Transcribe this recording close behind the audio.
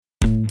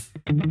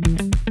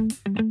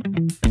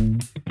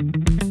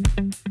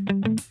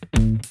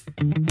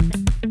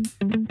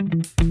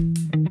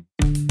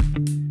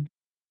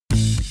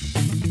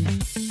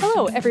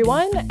Hello,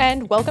 everyone,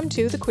 and welcome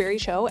to The Query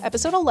Show,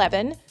 episode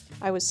 11.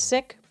 I was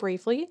sick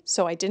briefly,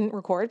 so I didn't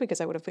record because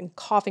I would have been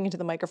coughing into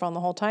the microphone the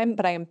whole time,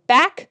 but I am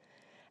back,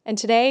 and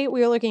today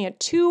we are looking at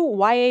 2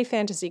 YA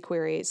fantasy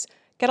queries.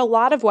 Get a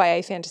lot of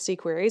YA fantasy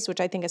queries, which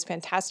I think is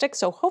fantastic,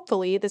 so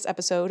hopefully this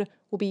episode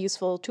will be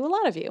useful to a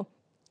lot of you.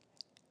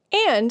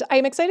 And I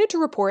am excited to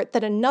report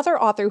that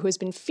another author who has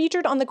been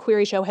featured on The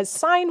Query Show has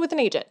signed with an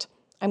agent.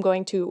 I'm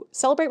going to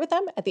celebrate with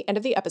them at the end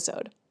of the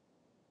episode.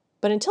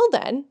 But until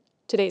then,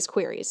 today's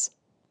queries.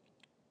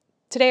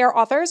 Today our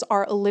authors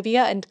are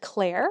Olivia and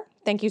Claire.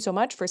 Thank you so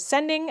much for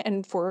sending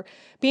and for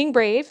being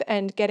brave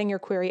and getting your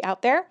query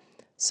out there.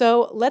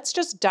 So let's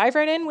just dive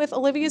right in with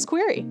Olivia's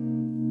query.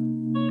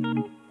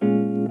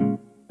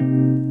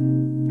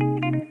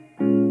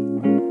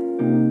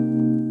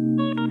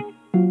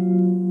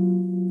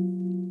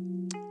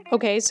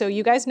 Okay, so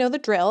you guys know the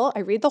drill. I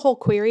read the whole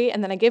query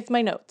and then I give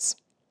my notes.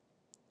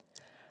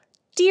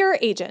 Dear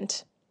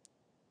Agent,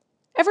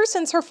 ever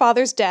since her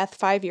father's death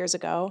 5 years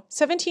ago,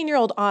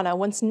 17-year-old Anna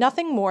wants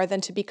nothing more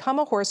than to become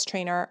a horse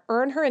trainer,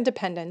 earn her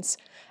independence,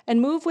 and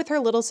move with her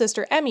little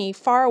sister Emmy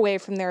far away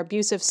from their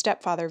abusive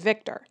stepfather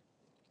Victor.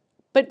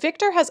 But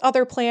Victor has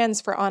other plans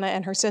for Anna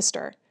and her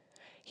sister.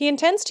 He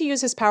intends to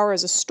use his power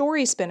as a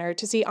story spinner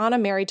to see Anna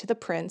married to the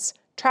prince,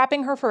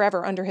 trapping her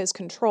forever under his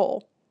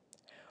control.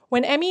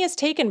 When Emmy is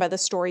taken by the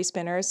story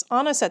spinners,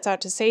 Anna sets out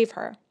to save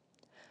her.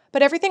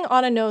 But everything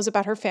Anna knows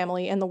about her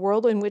family and the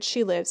world in which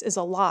she lives is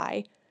a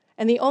lie,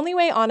 and the only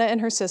way Anna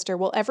and her sister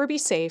will ever be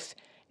safe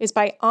is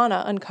by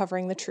Anna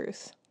uncovering the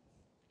truth.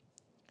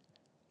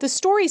 The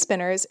Story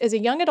Spinners is a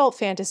young adult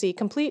fantasy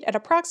complete at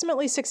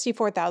approximately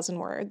 64,000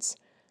 words.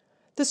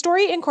 The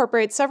story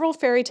incorporates several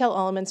fairy tale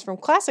elements from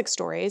classic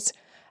stories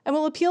and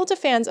will appeal to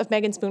fans of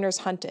Megan Spooner's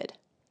Hunted.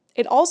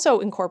 It also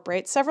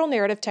incorporates several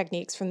narrative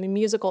techniques from the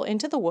musical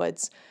Into the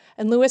Woods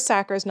and Louis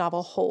Sachar's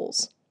novel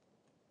Holes.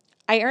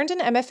 I earned an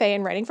MFA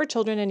in writing for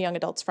children and young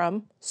adults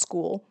from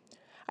school.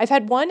 I've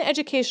had one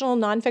educational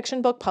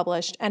nonfiction book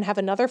published and have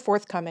another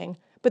forthcoming,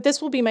 but this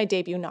will be my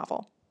debut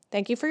novel.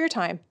 Thank you for your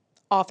time.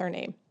 Author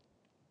name.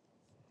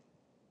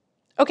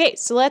 Okay,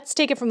 so let's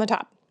take it from the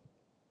top.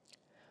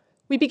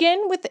 We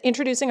begin with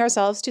introducing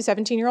ourselves to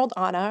 17-year-old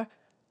Anna,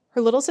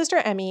 her little sister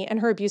Emmy,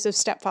 and her abusive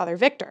stepfather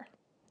Victor.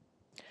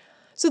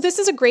 So this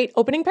is a great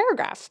opening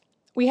paragraph.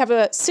 We have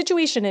a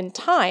situation in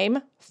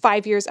time,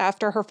 5 years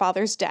after her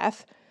father's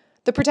death,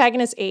 the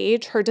protagonist's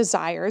age, her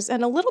desires,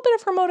 and a little bit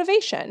of her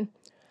motivation.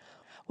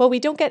 While we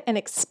don't get an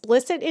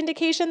explicit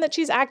indication that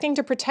she's acting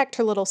to protect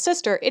her little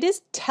sister, it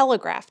is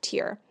telegraphed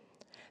here.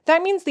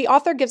 That means the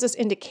author gives us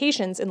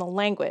indications in the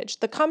language.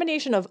 The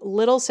combination of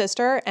little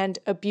sister and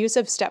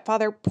abusive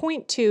stepfather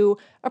point to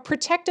a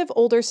protective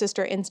older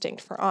sister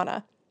instinct for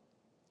Anna.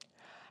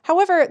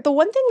 However, the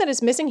one thing that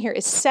is missing here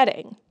is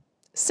setting.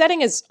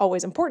 Setting is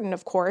always important,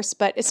 of course,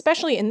 but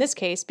especially in this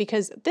case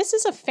because this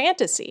is a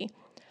fantasy.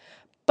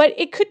 But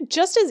it could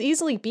just as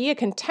easily be a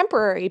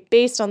contemporary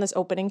based on this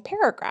opening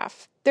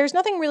paragraph. There's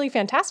nothing really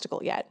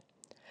fantastical yet.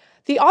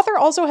 The author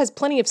also has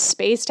plenty of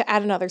space to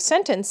add another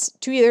sentence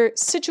to either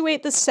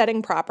situate the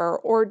setting proper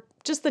or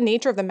just the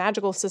nature of the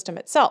magical system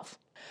itself.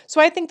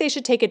 So I think they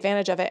should take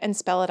advantage of it and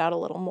spell it out a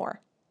little more.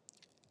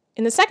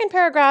 In the second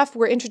paragraph,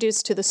 we're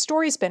introduced to the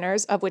story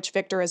spinners, of which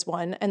Victor is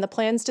one, and the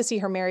plans to see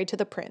her married to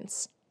the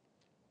prince.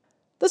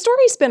 The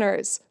story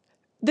spinners.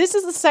 This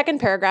is the second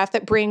paragraph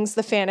that brings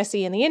the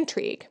fantasy and the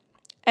intrigue.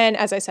 And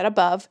as I said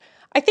above,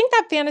 I think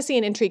that fantasy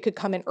and intrigue could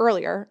come in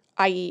earlier,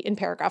 i.e. in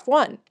paragraph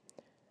 1.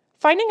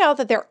 Finding out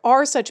that there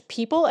are such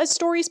people as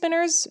story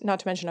spinners, not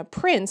to mention a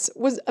prince,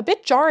 was a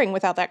bit jarring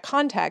without that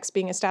context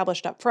being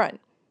established up front.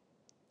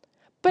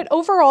 But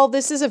overall,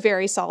 this is a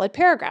very solid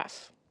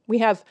paragraph. We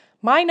have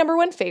my number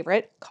one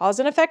favorite, cause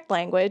and effect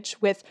language,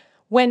 with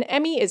when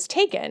Emmy is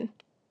taken,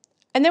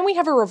 and then we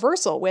have a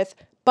reversal with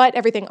but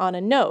everything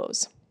Anna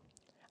knows.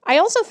 I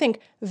also think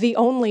the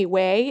only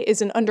way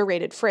is an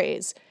underrated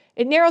phrase.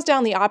 It narrows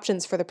down the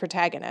options for the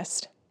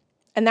protagonist,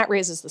 and that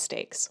raises the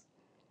stakes.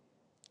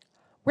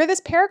 Where this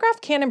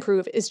paragraph can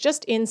improve is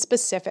just in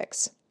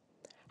specifics.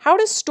 How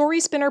does story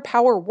spinner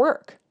power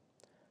work?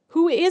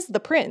 Who is the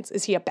prince?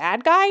 Is he a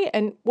bad guy?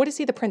 And what is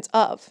he the prince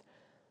of?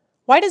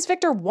 Why does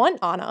Victor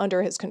want Anna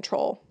under his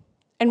control?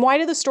 And why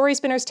do the story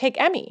spinners take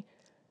Emmy?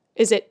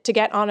 Is it to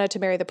get Anna to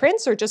marry the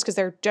prince or just because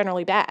they're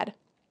generally bad?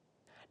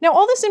 Now,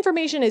 all this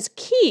information is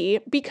key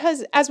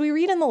because, as we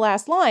read in the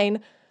last line,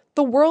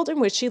 the world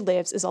in which she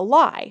lives is a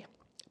lie.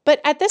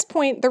 But at this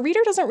point, the reader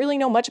doesn't really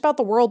know much about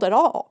the world at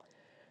all.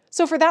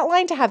 So for that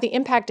line to have the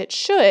impact it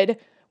should,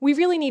 we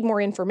really need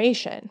more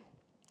information.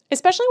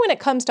 Especially when it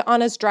comes to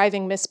Anna's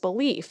driving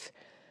misbelief.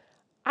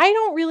 I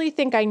don't really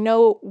think I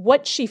know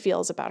what she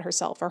feels about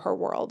herself or her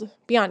world,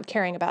 beyond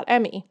caring about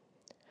Emmy.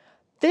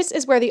 This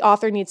is where the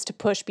author needs to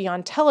push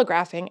beyond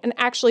telegraphing and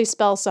actually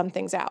spell some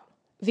things out,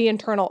 the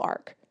internal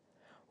arc.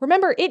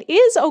 Remember, it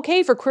is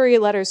okay for query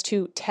letters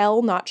to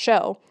tell, not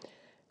show.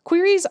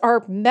 Queries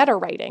are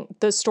meta-writing,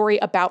 the story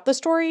about the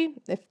story,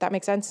 if that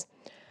makes sense.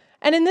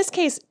 And in this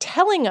case,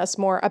 telling us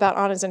more about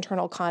Anna's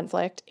internal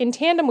conflict, in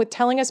tandem with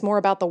telling us more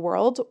about the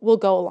world, will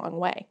go a long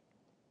way.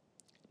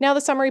 Now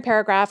the summary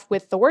paragraph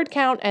with the word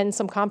count and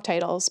some comp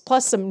titles,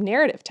 plus some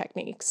narrative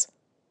techniques.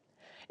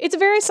 It's a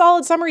very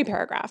solid summary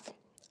paragraph.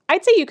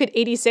 I'd say you could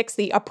 86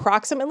 the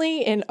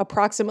approximately in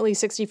approximately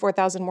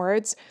 64,000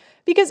 words,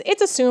 because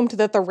it's assumed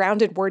that the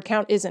rounded word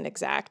count isn't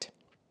exact.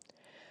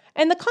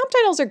 And the comp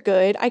titles are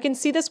good. I can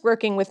see this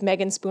working with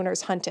Megan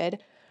Spooner's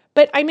Hunted,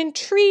 but I'm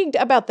intrigued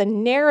about the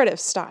narrative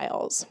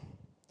styles.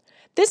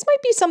 This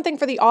might be something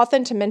for the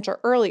author to mention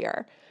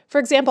earlier. For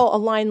example, a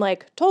line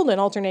like, told in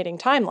alternating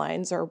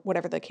timelines, or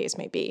whatever the case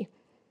may be.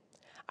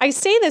 I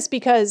say this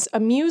because a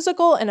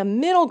musical and a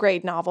middle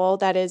grade novel,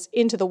 that is,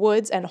 Into the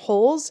Woods and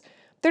Holes,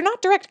 they're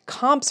not direct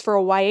comps for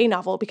a YA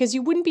novel because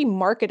you wouldn't be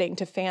marketing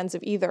to fans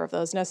of either of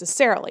those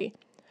necessarily.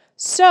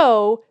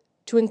 So,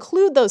 to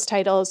include those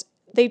titles,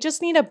 they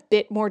just need a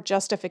bit more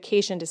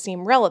justification to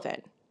seem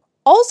relevant.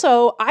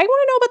 Also, I want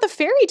to know about the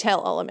fairy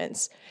tale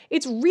elements.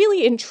 It's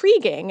really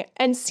intriguing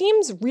and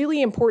seems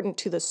really important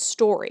to the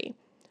story.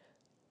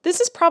 This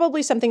is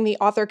probably something the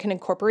author can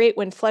incorporate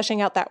when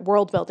fleshing out that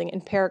world building in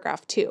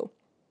paragraph 2.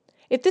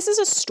 If this is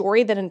a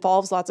story that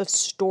involves lots of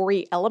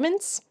story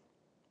elements,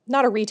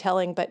 not a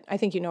retelling, but I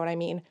think you know what I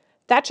mean,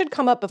 that should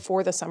come up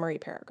before the summary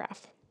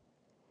paragraph.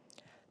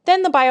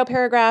 Then the bio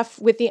paragraph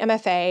with the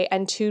MFA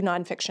and 2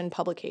 nonfiction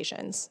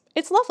publications.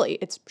 It's lovely.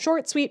 It's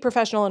short, sweet,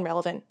 professional, and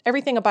relevant.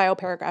 Everything a bio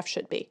paragraph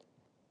should be.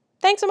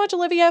 Thanks so much,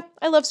 Olivia.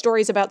 I love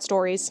stories about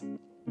stories.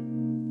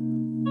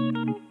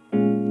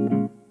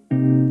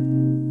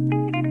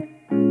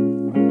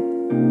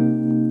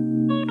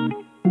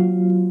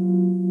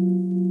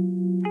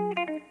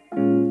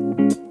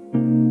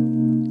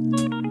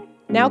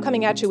 Now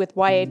coming at you with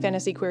YA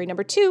Fantasy Query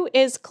number 2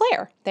 is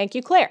Claire. Thank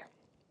you, Claire.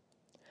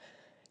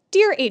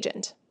 Dear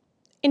Agent,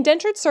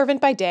 indentured servant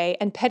by day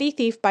and petty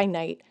thief by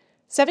night,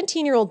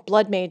 17-year-old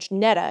blood mage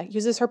Netta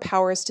uses her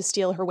powers to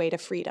steal her way to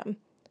freedom.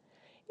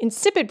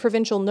 Insipid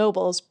provincial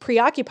nobles,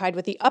 preoccupied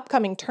with the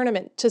upcoming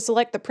tournament to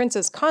select the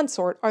prince's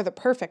consort, are the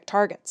perfect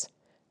targets,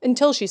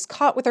 until she's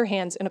caught with her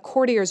hands in a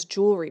courtier's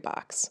jewelry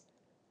box.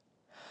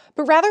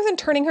 But rather than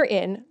turning her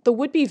in, the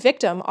would-be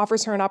victim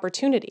offers her an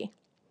opportunity.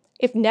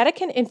 If Netta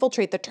can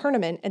infiltrate the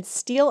tournament and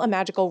steal a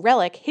magical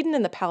relic hidden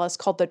in the palace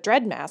called the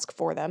Dread Mask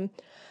for them,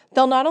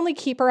 they'll not only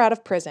keep her out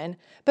of prison,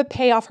 but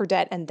pay off her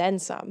debt and then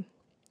some.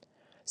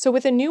 So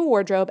with a new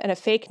wardrobe and a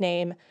fake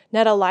name,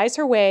 Netta lies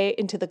her way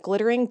into the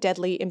glittering,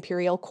 deadly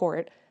imperial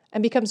court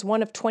and becomes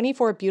one of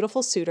 24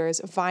 beautiful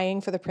suitors vying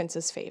for the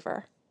prince's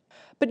favor.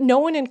 But no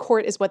one in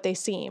court is what they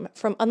seem,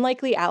 from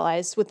unlikely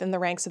allies within the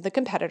ranks of the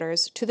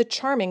competitors to the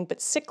charming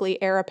but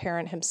sickly heir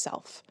apparent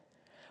himself.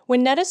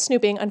 When Netta's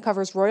snooping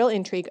uncovers royal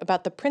intrigue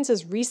about the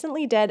prince's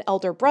recently dead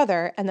elder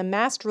brother and the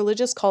masked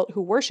religious cult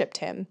who worshipped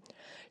him,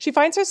 she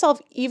finds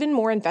herself even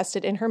more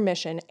invested in her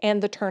mission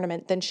and the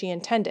tournament than she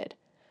intended,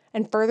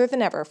 and further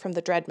than ever from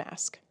the Dread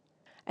Mask.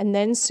 And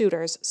then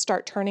suitors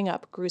start turning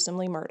up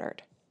gruesomely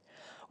murdered.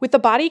 With the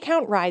body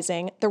count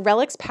rising, the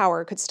relic's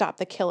power could stop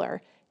the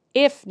killer,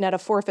 if Netta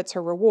forfeits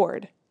her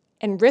reward,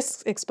 and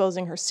risks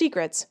exposing her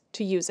secrets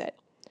to use it.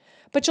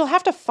 But she'll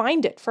have to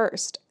find it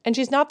first, and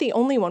she's not the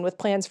only one with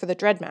plans for the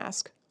Dread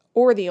Mask,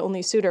 or the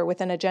only suitor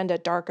with an agenda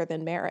darker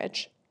than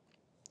marriage.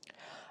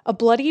 A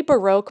bloody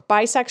Baroque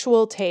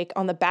bisexual take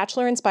on the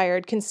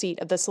Bachelor-inspired conceit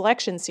of the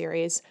Selection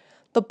series,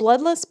 The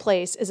Bloodless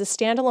Place is a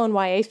standalone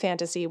YA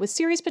fantasy with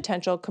series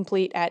potential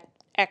complete at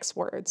X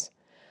words.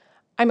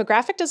 I'm a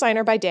graphic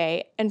designer by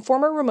day and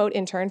former remote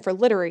intern for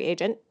Literary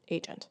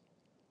Agent.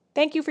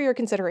 Thank you for your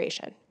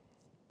consideration.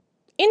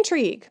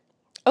 Intrigue.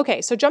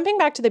 Okay, so jumping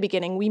back to the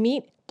beginning, we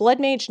meet Blood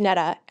Mage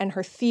Netta and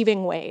her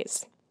thieving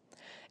ways.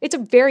 It's a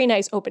very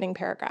nice opening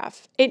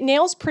paragraph. It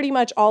nails pretty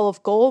much all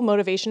of goal,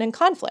 motivation, and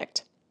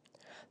conflict.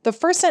 The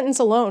first sentence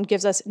alone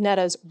gives us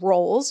Netta's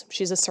roles.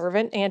 She's a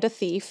servant and a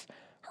thief.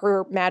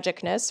 Her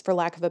magicness, for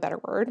lack of a better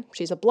word.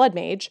 She's a blood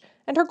mage.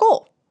 And her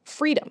goal,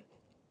 freedom.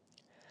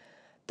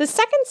 The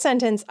second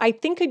sentence, I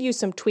think, could use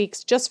some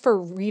tweaks just for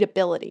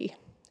readability.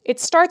 It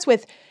starts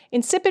with,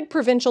 insipid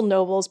provincial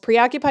nobles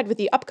preoccupied with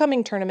the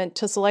upcoming tournament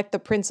to select the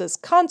prince's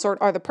consort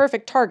are the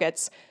perfect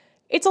targets.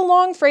 It's a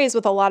long phrase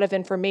with a lot of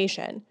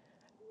information.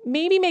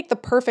 Maybe make the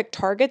perfect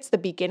targets the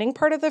beginning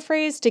part of the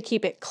phrase to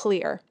keep it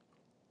clear.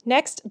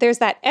 Next, there's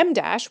that M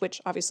dash, which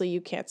obviously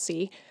you can't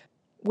see,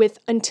 with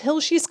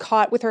until she's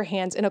caught with her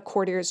hands in a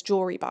courtier's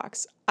jewelry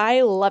box.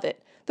 I love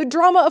it. The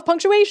drama of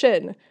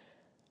punctuation.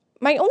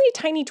 My only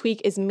tiny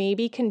tweak is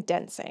maybe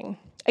condensing.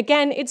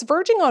 Again, it's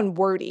verging on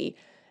wordy.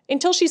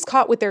 Until she's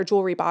caught with their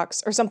jewelry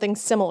box or something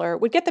similar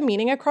would get the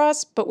meaning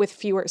across, but with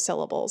fewer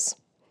syllables.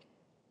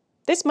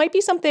 This might be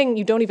something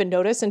you don't even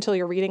notice until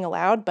you're reading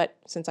aloud, but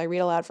since I read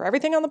aloud for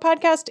everything on the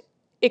podcast,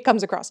 it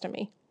comes across to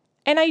me.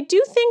 And I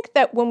do think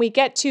that when we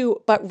get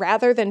to, but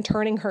rather than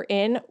turning her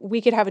in,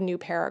 we could have a new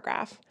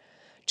paragraph.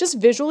 Just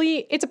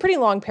visually, it's a pretty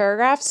long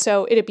paragraph,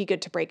 so it'd be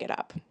good to break it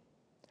up.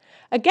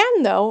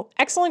 Again, though,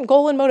 excellent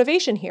goal and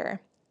motivation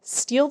here.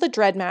 steal the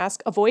Dread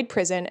Mask, avoid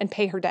prison, and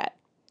pay her debt.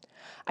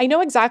 I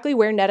know exactly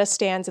where Netta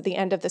stands at the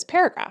end of this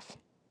paragraph.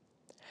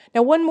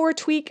 Now, one more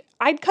tweak,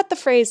 I'd cut the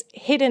phrase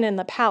hidden in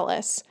the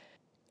palace.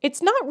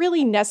 It's not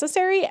really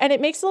necessary, and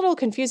it makes it a little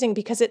confusing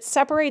because it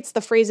separates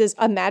the phrases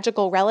a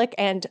magical relic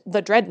and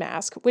the Dread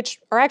Mask, which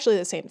are actually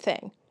the same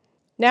thing.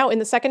 Now, in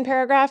the second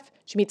paragraph,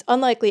 she meets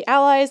unlikely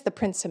allies, the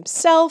prince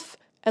himself,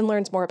 and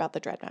learns more about the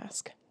Dread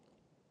Mask.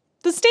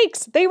 The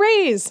stakes, they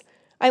raise!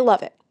 I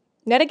love it.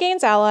 Netta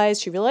gains allies,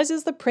 she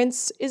realizes the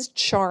prince is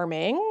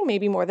charming,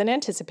 maybe more than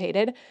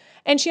anticipated,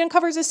 and she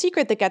uncovers a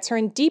secret that gets her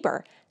in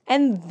deeper.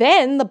 And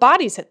then the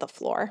bodies hit the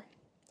floor.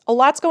 A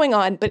lot's going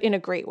on, but in a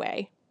great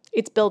way.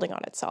 It's building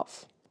on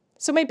itself.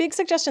 So my big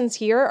suggestions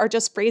here are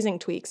just phrasing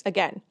tweaks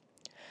again.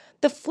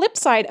 The flip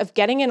side of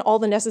getting in all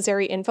the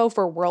necessary info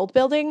for world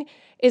building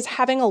is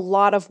having a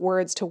lot of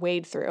words to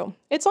wade through.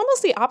 It's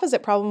almost the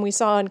opposite problem we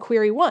saw in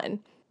Query 1.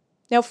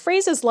 Now,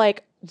 phrases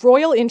like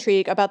royal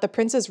intrigue about the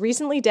prince's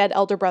recently dead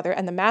elder brother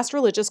and the masked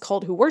religious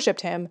cult who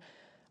worshipped him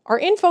are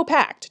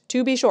info-packed,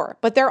 to be sure,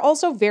 but they're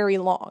also very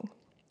long.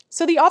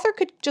 So the author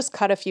could just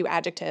cut a few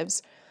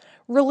adjectives.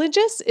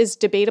 Religious is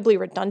debatably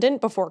redundant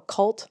before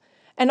cult,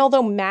 and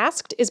although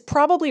masked is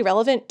probably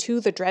relevant to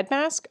the Dread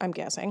Mask, I'm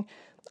guessing,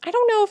 I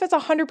don't know if it's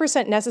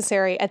 100%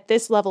 necessary at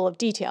this level of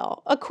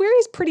detail. A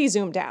query's pretty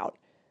zoomed out.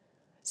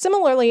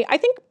 Similarly, I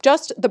think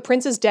just the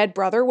prince's dead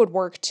brother would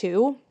work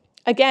too.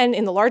 Again,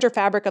 in the larger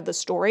fabric of the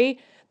story,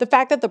 the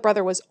fact that the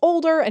brother was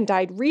older and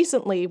died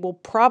recently will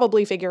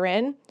probably figure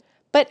in,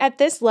 but at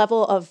this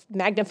level of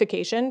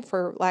magnification,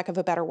 for lack of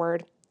a better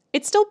word,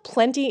 it's still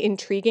plenty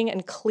intriguing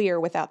and clear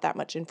without that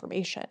much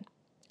information.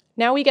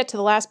 Now we get to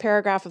the last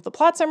paragraph of the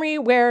plot summary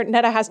where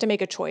Netta has to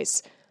make a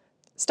choice.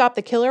 Stop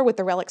the killer with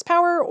the relic's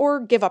power or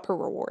give up her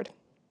reward.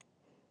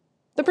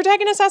 The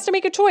protagonist has to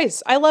make a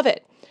choice. I love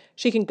it.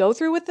 She can go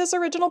through with this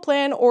original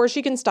plan or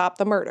she can stop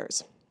the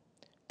murders.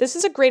 This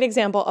is a great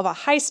example of a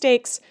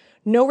high-stakes,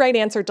 no right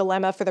answer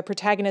dilemma for the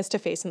protagonist to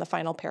face in the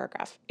final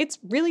paragraph. It's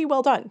really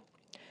well done.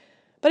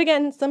 But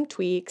again, some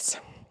tweaks.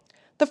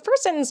 The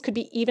first sentence could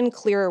be even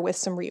clearer with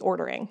some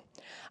reordering.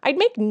 I'd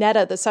make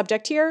Netta the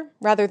subject here,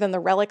 rather than the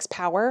relic's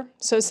power,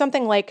 so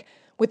something like,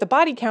 with the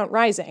body count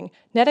rising,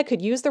 Netta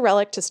could use the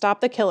relic to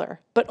stop the killer,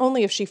 but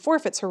only if she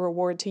forfeits her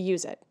reward to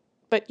use it.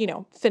 But,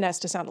 finesse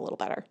to sound a little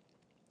better.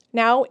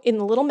 Now, in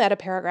the little meta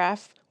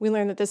paragraph, we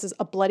learn that this is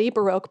a bloody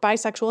Baroque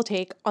bisexual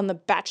take on the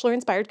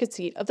Bachelor-inspired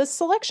conceit of the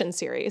Selection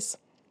series.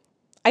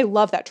 I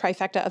love that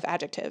trifecta of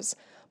adjectives.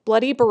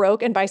 Bloody,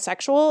 Baroque, and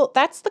bisexual,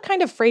 that's the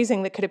kind of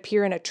phrasing that could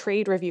appear in a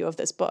trade review of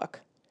this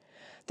book.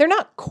 They're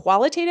not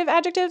qualitative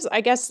adjectives,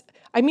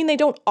 they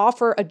don't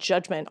offer a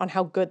judgment on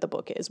how good the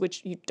book is,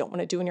 which you don't want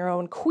to do in your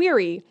own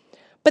query,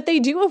 but they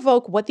do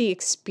evoke what the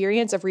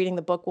experience of reading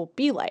the book will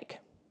be like.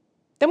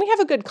 Then we have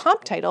a good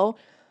comp title,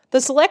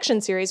 the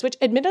Selection series, which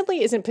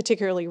admittedly isn't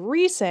particularly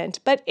recent,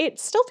 but it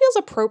still feels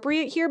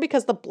appropriate here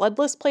because the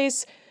bloodless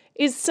place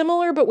is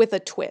similar but with a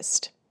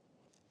twist.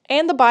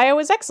 And the bio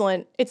is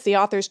excellent. It's the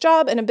author's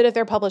job and a bit of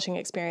their publishing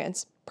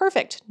experience.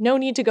 Perfect. No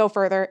need to go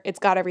further. It's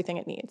got everything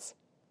it needs.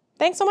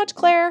 Thanks so much,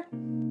 Claire.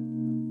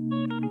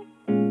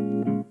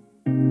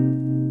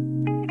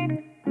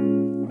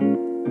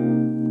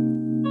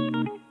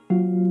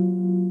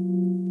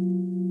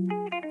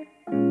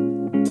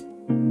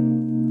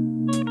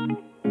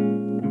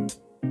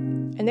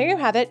 And there you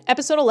have it,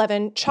 episode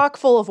 11, chock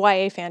full of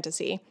YA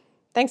fantasy.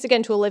 Thanks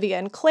again to Olivia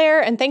and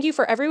Claire, and thank you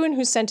for everyone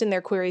who's sent in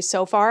their queries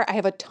so far. I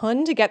have a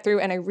ton to get through,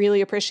 and I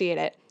really appreciate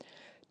it.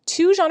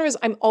 2 genres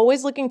I'm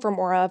always looking for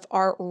more of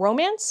are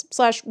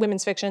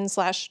romance/women's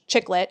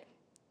fiction/chick lit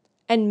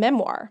and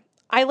memoir.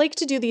 I like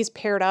to do these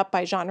paired up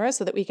by genre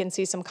so that we can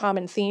see some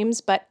common themes,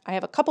 but I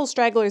have a couple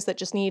stragglers that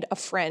just need a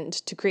friend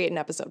to create an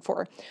episode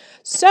for.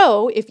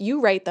 So if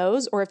you write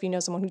those, or if you know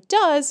someone who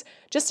does,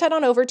 just head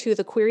on over to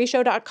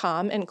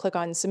thequeryshow.com and click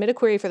on Submit a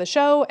Query for the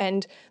Show,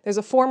 and there's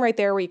a form right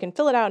there where you can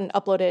fill it out and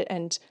upload it,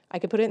 and I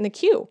can put it in the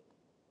queue.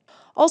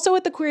 Also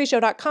at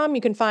thequeryshow.com,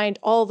 you can find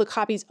all the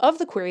copies of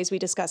the queries we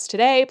discussed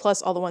today,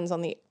 plus all the ones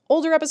on the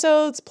older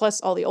episodes,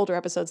 plus all the older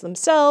episodes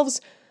themselves,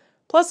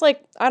 plus,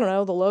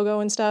 the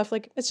logo and stuff.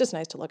 It's just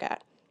nice to look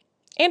at.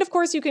 And of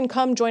course, you can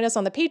come join us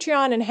on the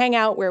Patreon and hang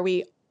out where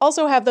we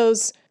also have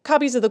those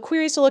copies of the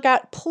queries to look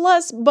at,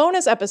 plus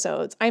bonus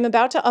episodes. I'm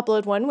about to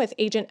upload one with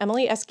Agent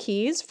Emily S.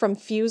 Keyes from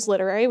Fuse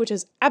Literary, which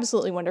is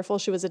absolutely wonderful.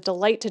 She was a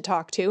delight to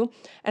talk to.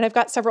 And I've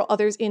got several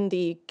others in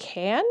the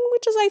can,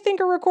 which is, I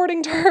think, a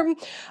recording term.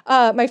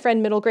 My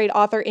friend, middle grade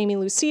author Amy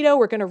Lucido,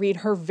 we're going to read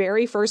her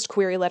very first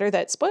query letter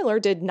that,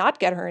 spoiler, did not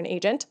get her an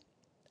agent.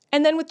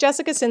 And then with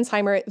Jessica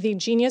Sinsheimer, the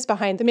genius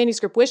behind the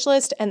Manuscript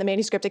Wishlist and the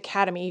Manuscript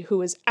Academy,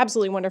 who is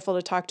absolutely wonderful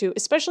to talk to,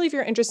 especially if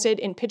you're interested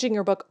in pitching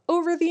your book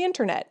over the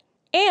internet.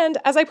 And,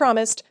 as I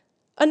promised,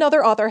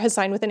 another author has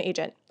signed with an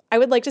agent. I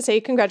would like to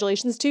say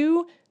congratulations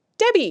to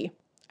Debbie.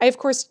 I, of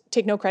course,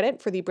 take no credit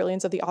for the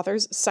brilliance of the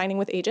authors signing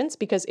with agents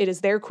because it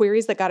is their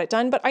queries that got it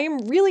done, but I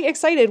am really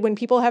excited when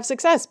people have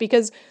success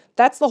because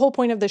that's the whole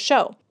point of this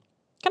show.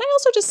 Can I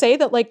also just say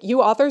that, like,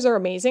 you authors are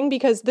amazing,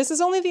 because this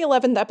is only the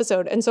 11th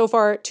episode, and so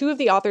far, 2 of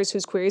the authors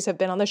whose queries have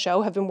been on the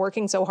show have been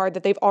working so hard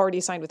that they've already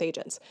signed with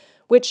agents,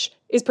 which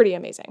is pretty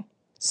amazing.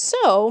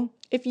 So,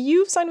 if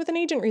you've signed with an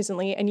agent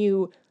recently and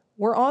you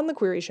were on the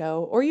Query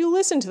Show, or you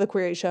listened to the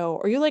Query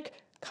Show, or you, like,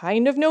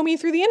 kind of know me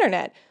through the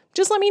internet,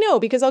 just let me know,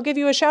 because I'll give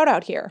you a shout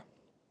out here.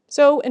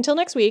 So, until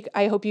next week,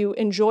 I hope you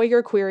enjoy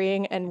your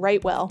querying and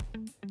write well.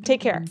 Take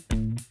care.